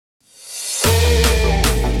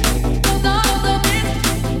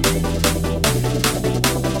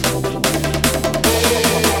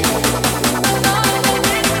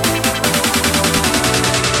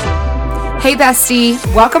bestie.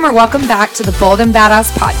 Welcome back to the Bold and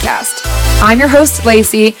Badass podcast. I'm your host,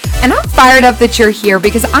 Lacey, and I'm fired up that you're here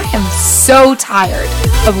because I am so tired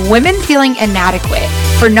of women feeling inadequate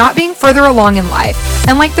for not being further along in life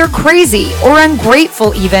and like they're crazy or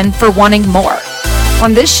ungrateful even for wanting more.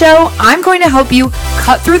 On this show, I'm going to help you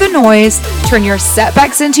cut through the noise, turn your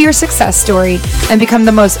setbacks into your success story, and become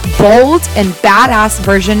the most bold and badass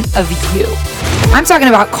version of you. I'm talking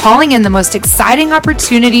about calling in the most exciting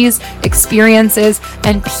opportunities, experiences,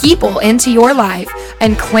 and people into your life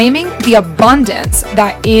and claiming the abundance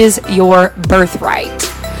that is your birthright.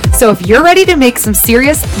 So if you're ready to make some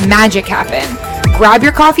serious magic happen, grab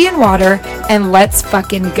your coffee and water and let's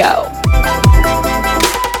fucking go.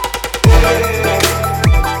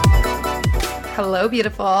 Hello,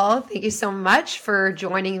 beautiful. Thank you so much for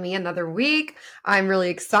joining me another week. I'm really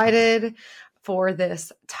excited for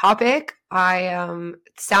this topic. I am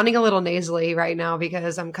sounding a little nasally right now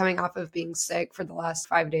because I'm coming off of being sick for the last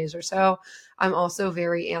 5 days or so. I'm also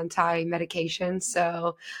very anti-medication,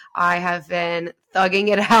 so I have been thugging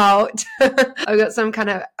it out. I've got some kind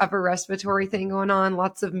of upper respiratory thing going on,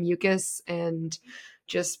 lots of mucus and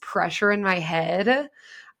just pressure in my head.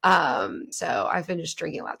 So I've been just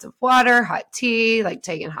drinking lots of water, hot tea, like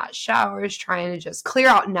taking hot showers, trying to just clear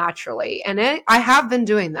out naturally. And I have been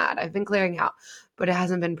doing that. I've been clearing out, but it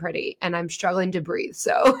hasn't been pretty and I'm struggling to breathe.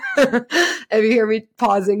 So if you hear me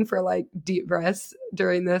pausing for like deep breaths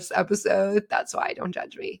during this episode, that's why. Don't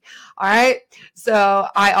judge me. All right. So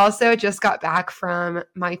I also just got back from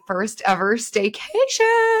my first ever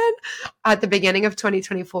staycation at the beginning of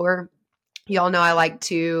 2024. Y'all know I like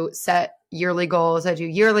to set yearly goals. I do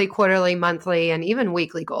yearly, quarterly, monthly, and even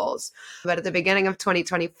weekly goals. But at the beginning of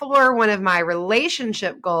 2024, one of my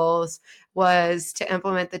relationship goals was to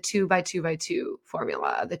implement the 2x2x2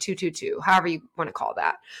 formula, the 222, however you want to call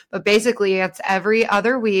that. But basically, it's every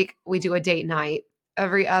other week we do a date night.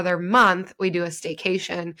 Every other month, we do a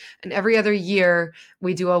staycation. And every other year,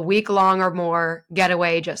 we do a week-long or more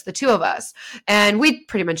getaway, just the two of us. And we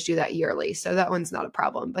pretty much do that yearly, so that one's not a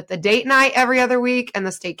problem. But the date night every other week and the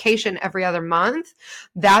staycation every other month,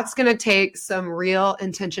 that's going to take some real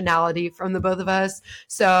intentionality from the both of us.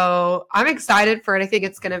 So I'm excited for it. I think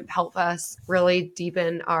it's going to help us really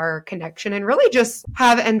deepen our connection and really just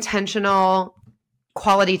have intentional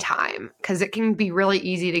quality time, because it can be really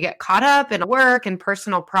easy to get caught up in work and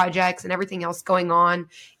personal projects and everything else going on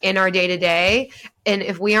in our day-to-day. And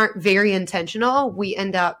if we aren't very intentional, we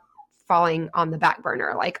end up falling on the back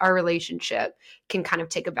burner. Like our relationship can kind of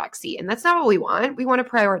take a back seat. And that's not what we want. We want to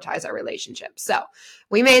prioritize our relationship. So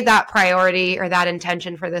we made that priority or that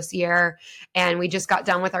intention for this year. And we just got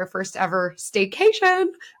done with our first ever staycation.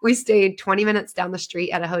 We stayed 20 minutes down the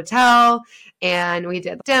street at a hotel and we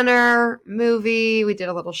did dinner, movie, we did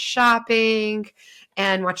a little shopping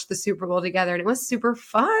and watched the Super Bowl together. And it was super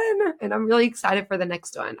fun. And I'm really excited for the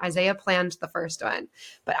next one. Isaiah planned the first one,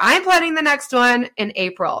 but I'm planning the next one in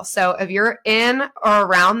April. So if you're in or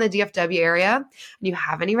around the DFW area and you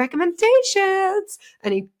have any recommendations,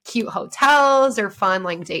 any cute hotels or fun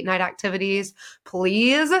like date night activities,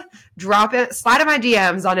 please drop it, slide in my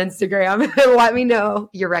DMs on Instagram and let me know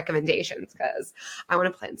your recommendations because I want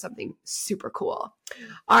to plan something super cool.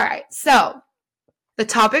 All right. So the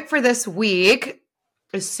topic for this week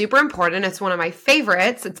is super important. It's one of my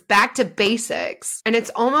favorites. It's back to basics. And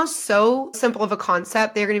it's almost so simple of a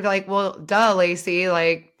concept. They're going to be like, well, duh, Lacey,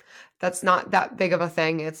 like that's not that big of a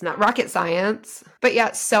thing. It's not rocket science. But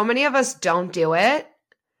yet so many of us don't do it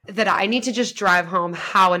that I need to just drive home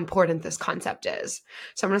how important this concept is.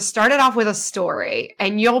 So I'm going to start it off with a story,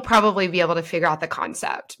 and you'll probably be able to figure out the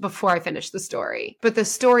concept before I finish the story. But the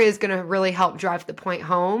story is going to really help drive the point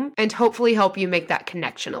home and hopefully help you make that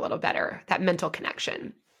connection a little better, that mental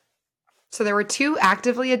connection. So there were two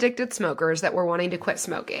actively addicted smokers that were wanting to quit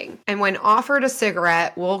smoking. And when offered a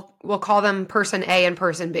cigarette, we'll call them person A and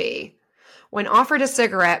person B. When offered a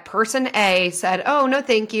cigarette, person A said, "Oh, no,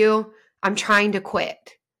 thank you. I'm trying to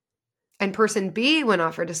quit." And person B, when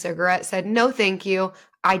offered a cigarette, said, "No, thank you.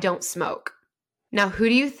 I don't smoke." Now, who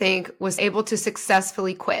do you think was able to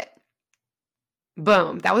successfully quit?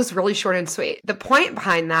 Boom. That was really short and sweet. The point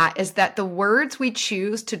behind that is that the words we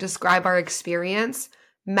choose to describe our experience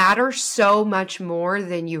matter so much more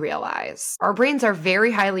than you realize. Our brains are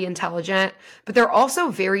very highly intelligent, but they're also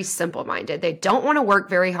very simple-minded. They don't want to work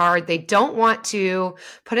very hard. They don't want to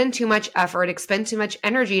put in too much effort, expend too much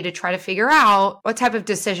energy to try to figure out what type of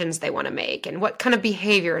decisions they want to make and what kind of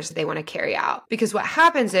behaviors they want to carry out. Because what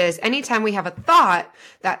happens is anytime we have a thought,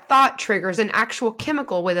 that thought triggers an actual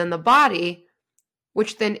chemical within the body,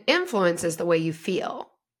 which then influences the way you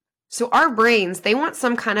feel. So our brains, they want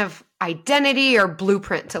some kind of identity or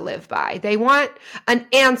blueprint to live by. They want an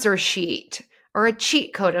answer sheet or a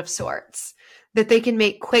cheat code of sorts that they can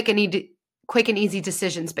make quick and easy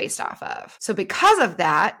decisions based off of. So because of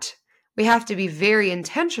that, we have to be very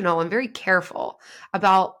intentional and very careful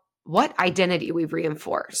about what identity we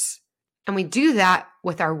reinforce. And we do that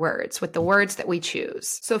with our words, with the words that we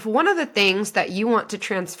choose. So if one of the things that you want to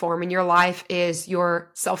transform in your life is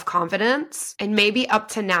your self-confidence, and maybe up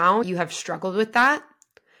to now you have struggled with that,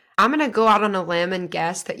 I'm going to go out on a limb and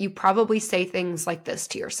guess that you probably say things like this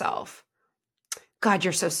to yourself. God,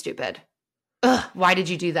 you're so stupid. Ugh, why did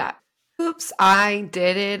you do that? Oops, I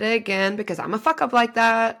did it again because I'm a fuck up like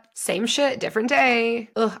that. Same shit, different day.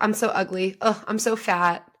 Ugh, I'm so ugly. Ugh, I'm so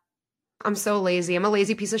fat. I'm so lazy. I'm a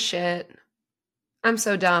lazy piece of shit. I'm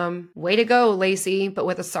so dumb. Way to go, Lacey, but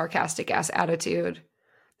with a sarcastic ass attitude.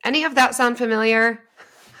 Any of that sound familiar?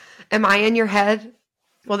 Am I in your head?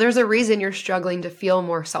 Well, there's a reason you're struggling to feel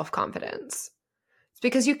more self-confidence. It's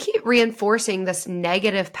because you keep reinforcing this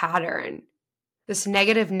negative pattern, this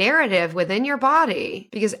negative narrative within your body.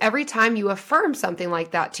 Because every time you affirm something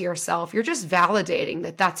like that to yourself, you're just validating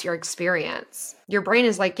that that's your experience. Your brain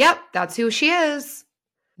is like, yep, that's who she is.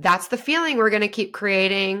 That's the feeling we're going to keep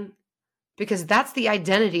creating because that's the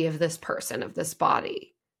identity of this person, of this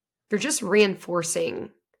body. You're just reinforcing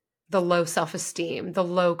the low self-esteem, the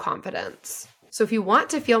low confidence. So if you want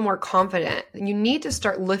to feel more confident, then you need to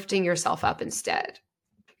start lifting yourself up instead.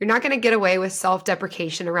 You're not going to get away with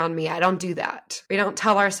self-deprecation around me. I don't do that. We don't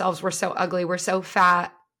tell ourselves we're so ugly, we're so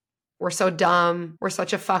fat, we're so dumb, we're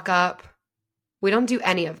such a fuck up. We don't do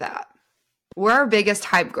any of that. We're our biggest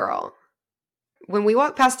hype girl. When we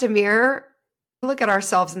walk past a mirror, we look at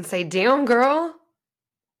ourselves and say, damn girl,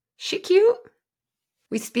 she cute.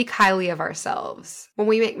 We speak highly of ourselves. When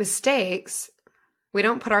we make mistakes, we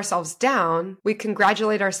don't put ourselves down. We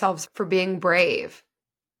congratulate ourselves for being brave,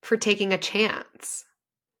 for taking a chance,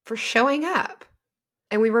 for showing up.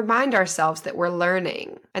 And we remind ourselves that we're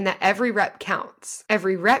learning and that every rep counts.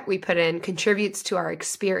 Every rep we put in contributes to our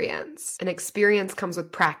experience. And experience comes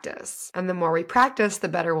with practice. And the more we practice, the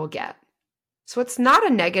better we'll get. So it's not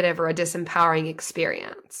a negative or a disempowering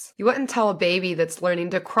experience. You wouldn't tell a baby that's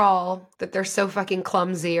learning to crawl that they're so fucking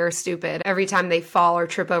clumsy or stupid every time they fall or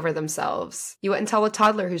trip over themselves. You wouldn't tell a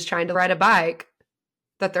toddler who's trying to ride a bike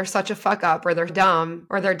that they're such a fuck up or they're dumb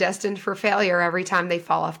or they're destined for failure every time they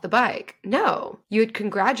fall off the bike. No, you would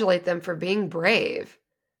congratulate them for being brave,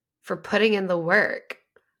 for putting in the work,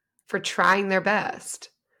 for trying their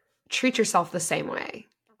best. Treat yourself the same way.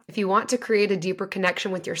 If you want to create a deeper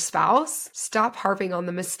connection with your spouse, stop harping on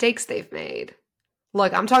the mistakes they've made.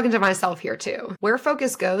 Look, I'm talking to myself here too. Where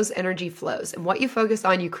focus goes, energy flows. And what you focus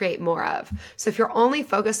on, you create more of. So if you're only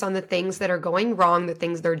focused on the things that are going wrong, the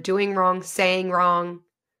things they're doing wrong, saying wrong,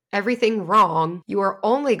 everything wrong, you are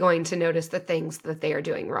only going to notice the things that they are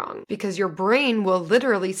doing wrong. Because your brain will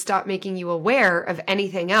literally stop making you aware of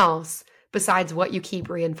anything else besides what you keep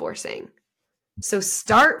reinforcing. So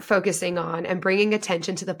start focusing on and bringing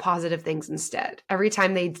attention to the positive things instead. Every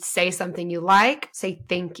time they say something you like, say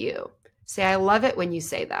thank you. Say, I love it when you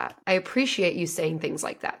say that. I appreciate you saying things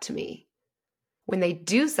like that to me. When they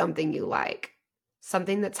do something you like,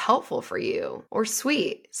 something that's helpful for you or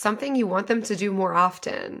sweet, something you want them to do more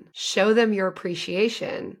often, show them your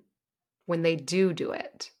appreciation when they do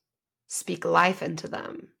it. Speak life into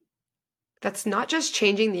them. That's not just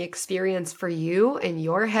changing the experience for you in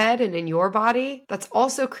your head and in your body. That's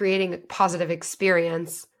also creating a positive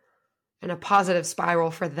experience and a positive spiral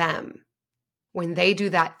for them. When they do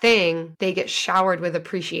that thing, they get showered with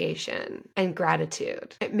appreciation and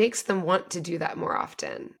gratitude. It makes them want to do that more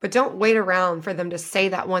often. But don't wait around for them to say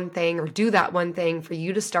that one thing or do that one thing for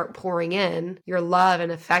you to start pouring in your love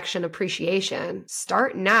and affection, appreciation.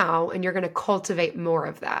 Start now, and you're going to cultivate more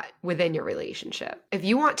of that within your relationship. If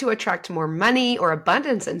you want to attract more money or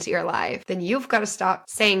abundance into your life, then you've got to stop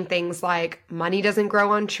saying things like, money doesn't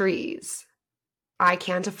grow on trees. I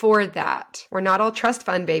can't afford that. We're not all trust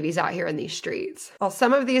fund babies out here in these streets. While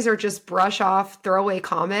some of these are just brush off, throwaway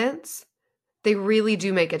comments, they really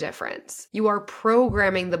do make a difference. You are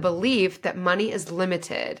programming the belief that money is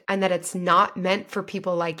limited and that it's not meant for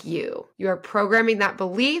people like you. You are programming that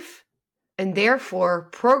belief and therefore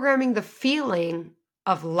programming the feeling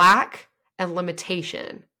of lack and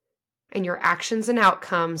limitation. And your actions and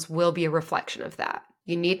outcomes will be a reflection of that.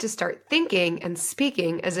 You need to start thinking and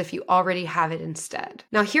speaking as if you already have it instead.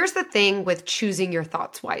 Now, here's the thing with choosing your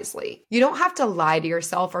thoughts wisely. You don't have to lie to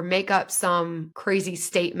yourself or make up some crazy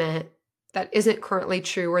statement that isn't currently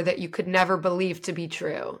true or that you could never believe to be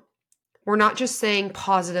true. We're not just saying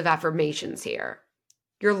positive affirmations here.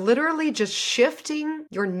 You're literally just shifting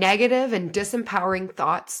your negative and disempowering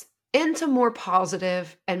thoughts into more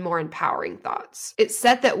positive and more empowering thoughts. It's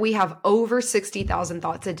said that we have over 60,000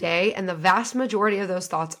 thoughts a day, and the vast majority of those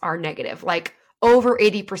thoughts are negative, like over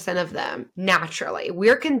 80% of them naturally.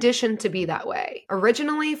 We're conditioned to be that way,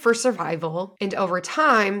 originally for survival, and over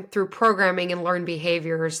time through programming and learned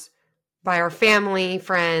behaviors by our family,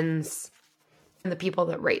 friends, and the people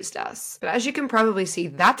that raised us. But as you can probably see,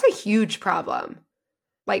 that's a huge problem.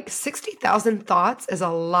 Like 60,000 thoughts is a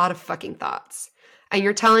lot of fucking thoughts. And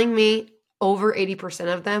you're telling me over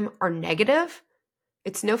 80% of them are negative?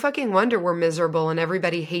 It's no fucking wonder we're miserable and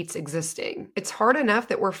everybody hates existing. It's hard enough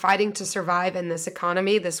that we're fighting to survive in this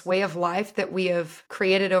economy, this way of life that we have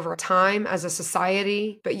created over time as a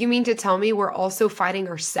society. But you mean to tell me we're also fighting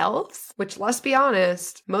ourselves? Which, let's be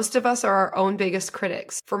honest, most of us are our own biggest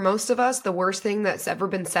critics. For most of us, the worst thing that's ever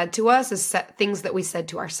been said to us is things that we said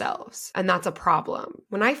to ourselves. And that's a problem.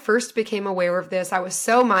 When I first became aware of this, I was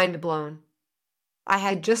so mind blown. I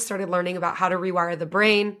had just started learning about how to rewire the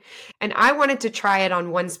brain, and I wanted to try it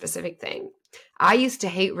on one specific thing. I used to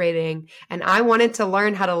hate reading, and I wanted to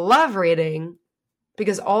learn how to love reading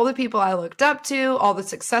because all the people I looked up to, all the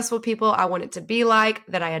successful people I wanted to be like,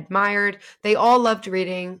 that I admired, they all loved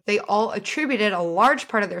reading. They all attributed a large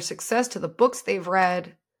part of their success to the books they've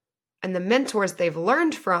read and the mentors they've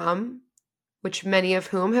learned from, which many of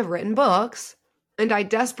whom have written books. And I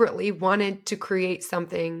desperately wanted to create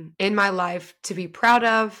something in my life to be proud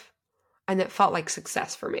of and that felt like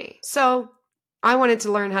success for me. So I wanted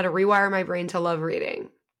to learn how to rewire my brain to love reading.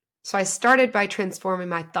 So I started by transforming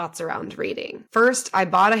my thoughts around reading. First, I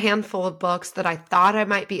bought a handful of books that I thought I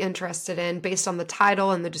might be interested in based on the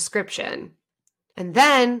title and the description. And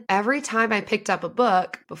then every time I picked up a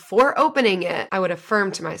book, before opening it, I would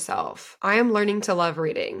affirm to myself, I am learning to love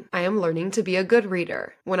reading. I am learning to be a good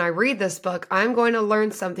reader. When I read this book, I'm going to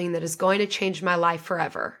learn something that is going to change my life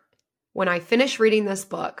forever. When I finish reading this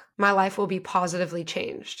book, my life will be positively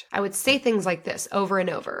changed. I would say things like this over and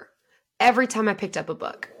over, every time I picked up a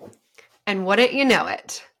book. And wouldn't you know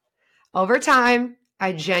it? Over time,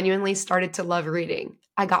 I genuinely started to love reading.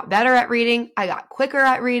 I got better at reading. I got quicker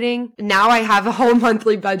at reading. Now I have a whole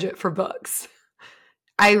monthly budget for books.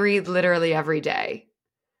 I read literally every day.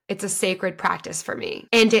 It's a sacred practice for me,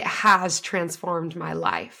 and it has transformed my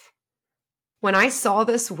life. When I saw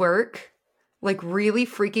this work, like really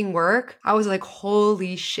freaking work, I was like,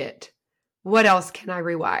 holy shit. What else can I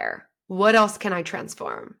rewire? What else can I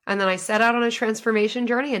transform? And then I set out on a transformation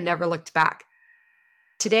journey and never looked back.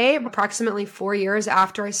 Today, approximately 4 years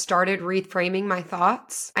after I started reframing my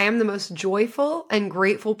thoughts, I am the most joyful and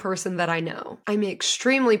grateful person that I know. I'm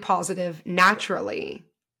extremely positive naturally,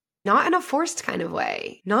 not in a forced kind of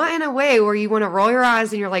way, not in a way where you want to roll your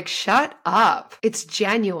eyes and you're like, shut up. It's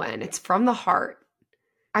genuine. It's from the heart.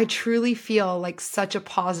 I truly feel like such a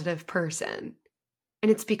positive person.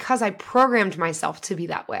 And it's because I programmed myself to be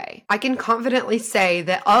that way. I can confidently say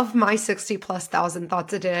that of my 60,000+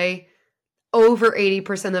 thoughts a day, over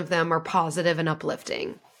 80% of them are positive and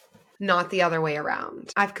uplifting, not the other way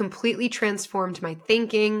around. I've completely transformed my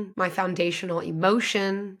thinking, my foundational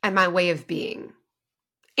emotion, and my way of being,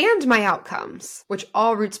 and my outcomes, which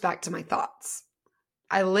all roots back to my thoughts.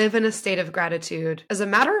 I live in a state of gratitude. As a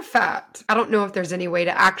matter of fact, I don't know if there's any way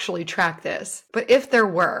to actually track this, but if there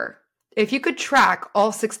were, if you could track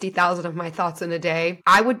all 60,000 of my thoughts in a day,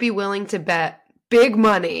 I would be willing to bet big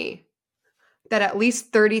money that at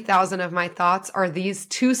least 30,000 of my thoughts are these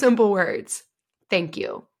two simple words, thank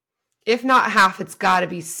you. If not half, it's gotta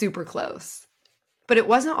be super close. But it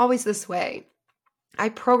wasn't always this way. I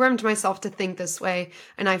programmed myself to think this way,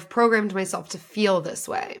 and I've programmed myself to feel this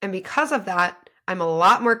way. And because of that, I'm a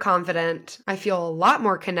lot more confident. I feel a lot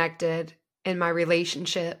more connected in my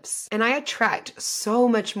relationships, and I attract so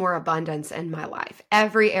much more abundance in my life,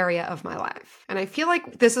 every area of my life. And I feel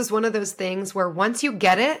like this is one of those things where once you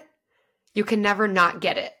get it, you can never not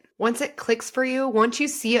get it. Once it clicks for you, once you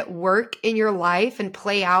see it work in your life and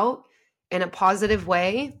play out in a positive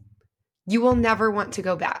way, you will never want to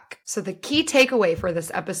go back. So the key takeaway for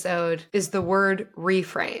this episode is the word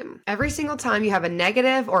reframe. Every single time you have a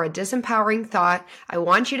negative or a disempowering thought, I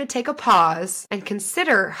want you to take a pause and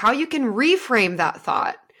consider how you can reframe that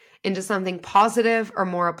thought into something positive or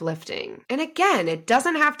more uplifting. And again, it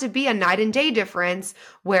doesn't have to be a night and day difference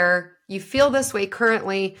where you feel this way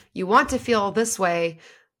currently, you want to feel this way,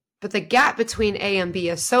 But the gap between A and B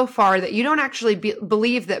is so far that you don't actually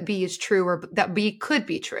believe that B is true or that B could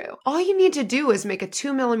be true. All you need to do is make a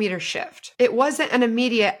 2 millimeter shift. It wasn't an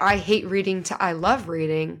immediate I hate reading to I love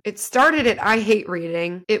reading. It started at I hate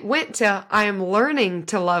reading. It went to I am learning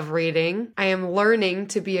to love reading. I am learning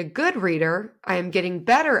to be a good reader. I am getting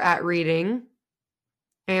better at reading.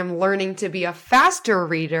 I am learning to be a faster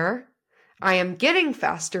reader. I am getting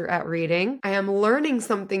faster at reading. I am learning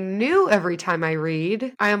something new every time I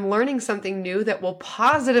read. I am learning something new that will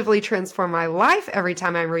positively transform my life every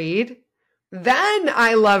time I read. Then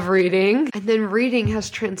I love reading. And then reading has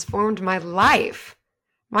transformed my life.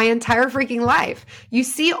 My entire freaking life. You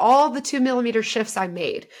see all the 2 millimeter shifts I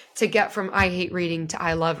made to get from I hate reading to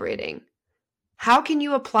I love reading. How can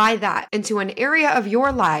you apply that into an area of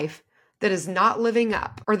your life that is not living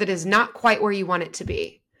up or that is not quite where you want it to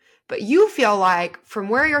be? But you feel like from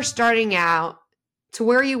where you're starting out to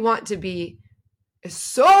where you want to be is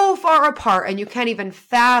so far apart and you can't even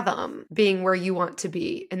fathom being where you want to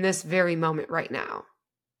be in this very moment right now.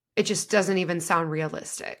 It just doesn't even sound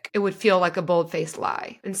realistic. It would feel like a bold-faced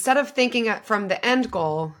lie. Instead of thinking from the end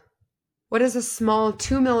goal, what is a small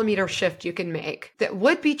 2 millimeter shift you can make that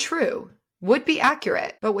would be true, would be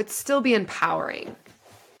accurate, but would still be empowering?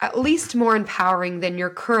 At least more empowering than your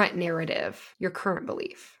current narrative, your current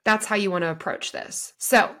belief. That's how you want to approach this.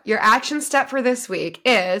 So your action step for this week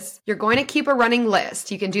is you're going to keep a running list.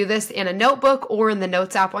 You can do this in a notebook or in the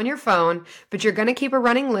notes app on your phone, but you're going to keep a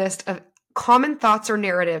running list of common thoughts or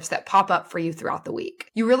narratives that pop up for you throughout the week.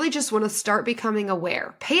 You really just want to start becoming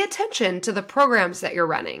aware. Pay attention to the programs that you're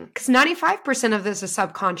running because 95% of this is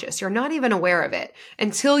subconscious. You're not even aware of it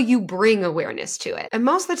until you bring awareness to it. And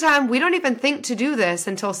most of the time, we don't even think to do this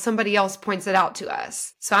until somebody else points it out to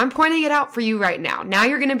us. So I'm pointing it out for you right now. Now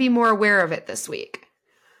you're going to be more aware of it this week.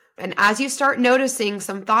 And as you start noticing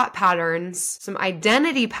some thought patterns, some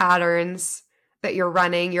identity patterns that you're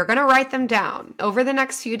running, you're going to write them down. Over the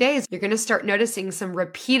next few days, you're going to start noticing some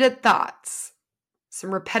repeated thoughts,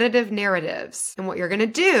 some repetitive narratives. And what you're going to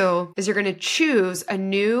do is you're going to choose a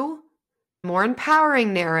new, more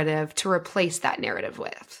empowering narrative to replace that narrative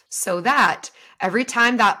with. So that every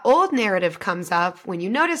time that old narrative comes up, when you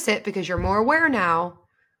notice it, because you're more aware now,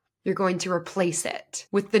 you're going to replace it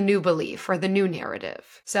with the new belief or the new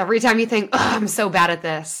narrative. So every time you think, oh, I'm so bad at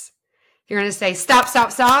this, you're going to say, stop,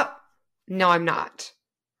 stop, stop. No, I'm not.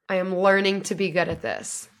 I am learning to be good at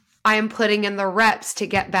this. I am putting in the reps to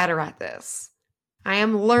get better at this. I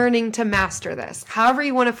am learning to master this. However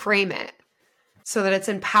you want to frame it so that it's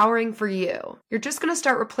empowering for you. You're just going to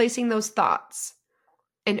start replacing those thoughts.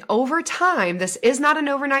 And over time, this is not an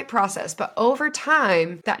overnight process, but over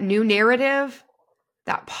time, that new narrative,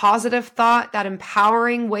 that positive thought, that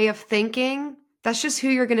empowering way of thinking, that's just who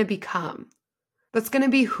you're going to become. That's going to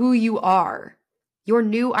be who you are. Your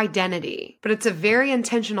new identity. But it's a very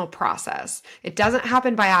intentional process. It doesn't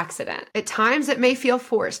happen by accident. At times it may feel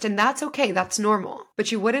forced, and that's okay. That's normal.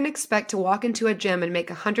 But you wouldn't expect to walk into a gym and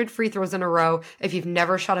make 100 free throws in a row if you've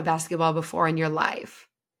never shot a basketball before in your life.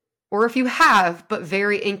 Or if you have, but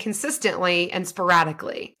very inconsistently and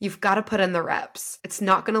sporadically. You've got to put in the reps. It's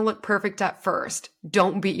not going to look perfect at first.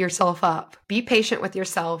 Don't beat yourself up. Be patient with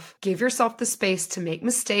yourself. Give yourself the space to make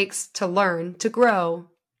mistakes, to learn, to grow,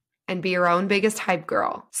 and be your own biggest hype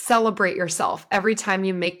girl. Celebrate yourself every time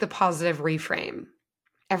you make the positive reframe.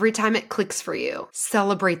 Every time it clicks for you,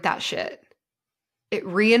 celebrate that shit. It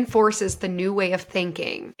reinforces the new way of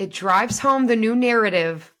thinking. It drives home the new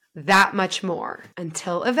narrative that much more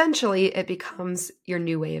until eventually it becomes your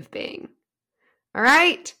new way of being. All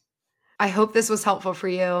right? I hope this was helpful for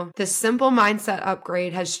you. This simple mindset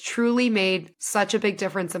upgrade has truly made such a big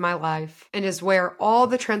difference in my life and is where all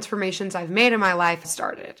the transformations I've made in my life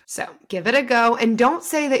started. So give it a go and don't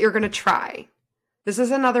say that you're going to try. This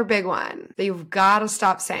is another big one that you've got to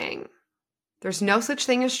stop saying. There's no such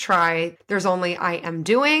thing as try. There's only I am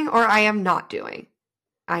doing or I am not doing.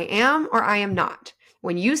 I am or I am not.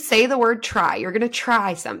 When you say the word try, you're going to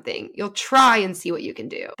try something. You'll try and see what you can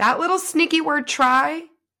do. That little sneaky word try,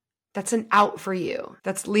 that's an out for you.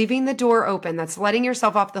 That's leaving the door open. That's letting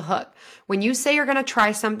yourself off the hook. When you say you're going to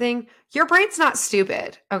try something, your brain's not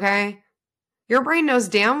stupid, okay? Your brain knows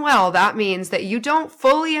damn well that means that you don't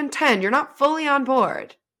fully intend. You're not fully on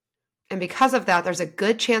board. And because of that, there's a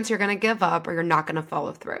good chance you're going to give up or you're not going to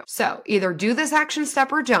follow through. So either do this action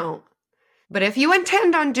step or don't. But if you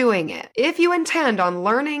intend on doing it, if you intend on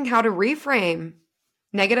learning how to reframe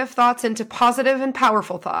negative thoughts into positive and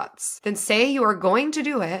powerful thoughts, then say you are going to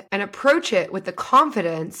do it and approach it with the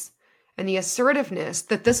confidence and the assertiveness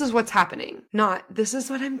that this is what's happening, not this is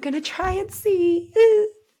what I'm going to try and see.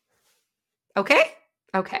 Okay?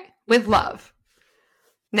 Okay. With love.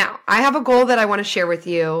 Now, I have a goal that I want to share with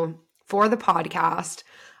you for the podcast.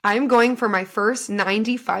 I'm going for my first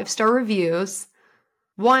 90 5-star reviews.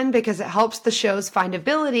 One, because it helps the show's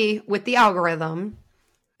findability with the algorithm.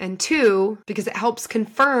 And two, because it helps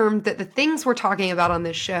confirm that the things we're talking about on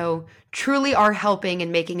this show truly are helping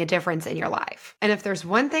and making a difference in your life. And if there's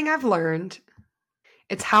one thing I've learned,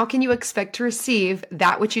 it's how can you expect to receive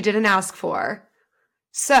that which you didn't ask for?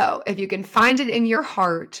 So if you can find it in your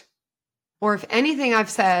heart, or if anything I've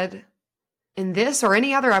said in this or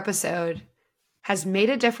any other episode has made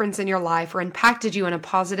a difference in your life or impacted you in a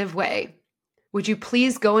positive way, would you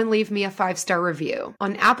please go and leave me a 5-star review?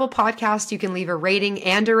 On Apple Podcasts, you can leave a rating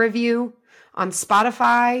and a review. On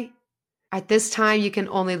Spotify, at this time, you can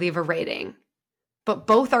only leave a rating. But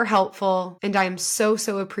both are helpful, and I am so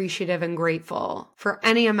appreciative and grateful for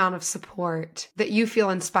any amount of support that you feel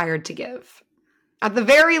inspired to give. At the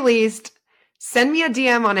very least, send me a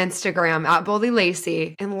DM on Instagram at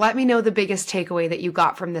boldlylacey and let me know the biggest takeaway that you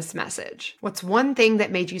got from this message. What's one thing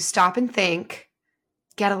that made you stop and think,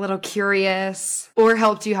 get a little curious, or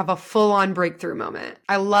helped you have a full-on breakthrough moment?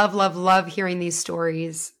 I love hearing these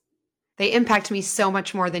stories. They impact me so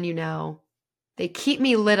much more than you know. They keep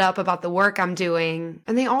me lit up about the work I'm doing,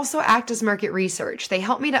 and they also act as market research. They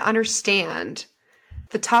help me to understand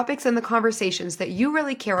the topics and the conversations that you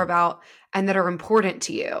really care about and that are important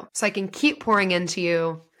to you, so I can keep pouring into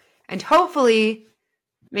you and hopefully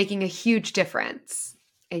making a huge difference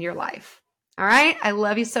in your life. All right, I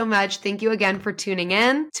love you so much. Thank you again for tuning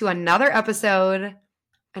in to another episode,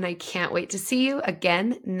 and I can't wait to see you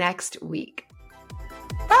again next week.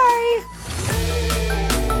 Bye!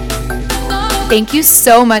 Thank you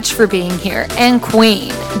so much for being here. And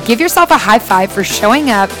Queen, give yourself a high five for showing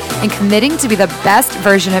up and committing to be the best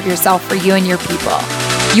version of yourself for you and your people.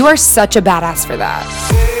 You are such a badass for that.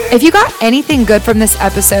 If you got anything good from this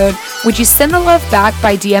episode, would you send the love back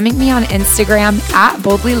by DMing me on Instagram at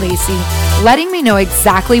boldlylacey, letting me know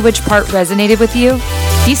exactly which part resonated with you?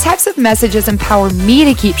 These types of messages empower me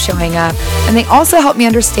to keep showing up, and they also help me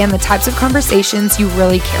understand the types of conversations you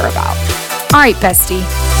really care about. All right, bestie,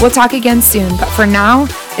 we'll talk again soon, but for now,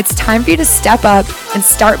 it's time for you to step up and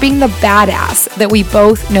start being the badass that we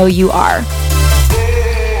both know you are.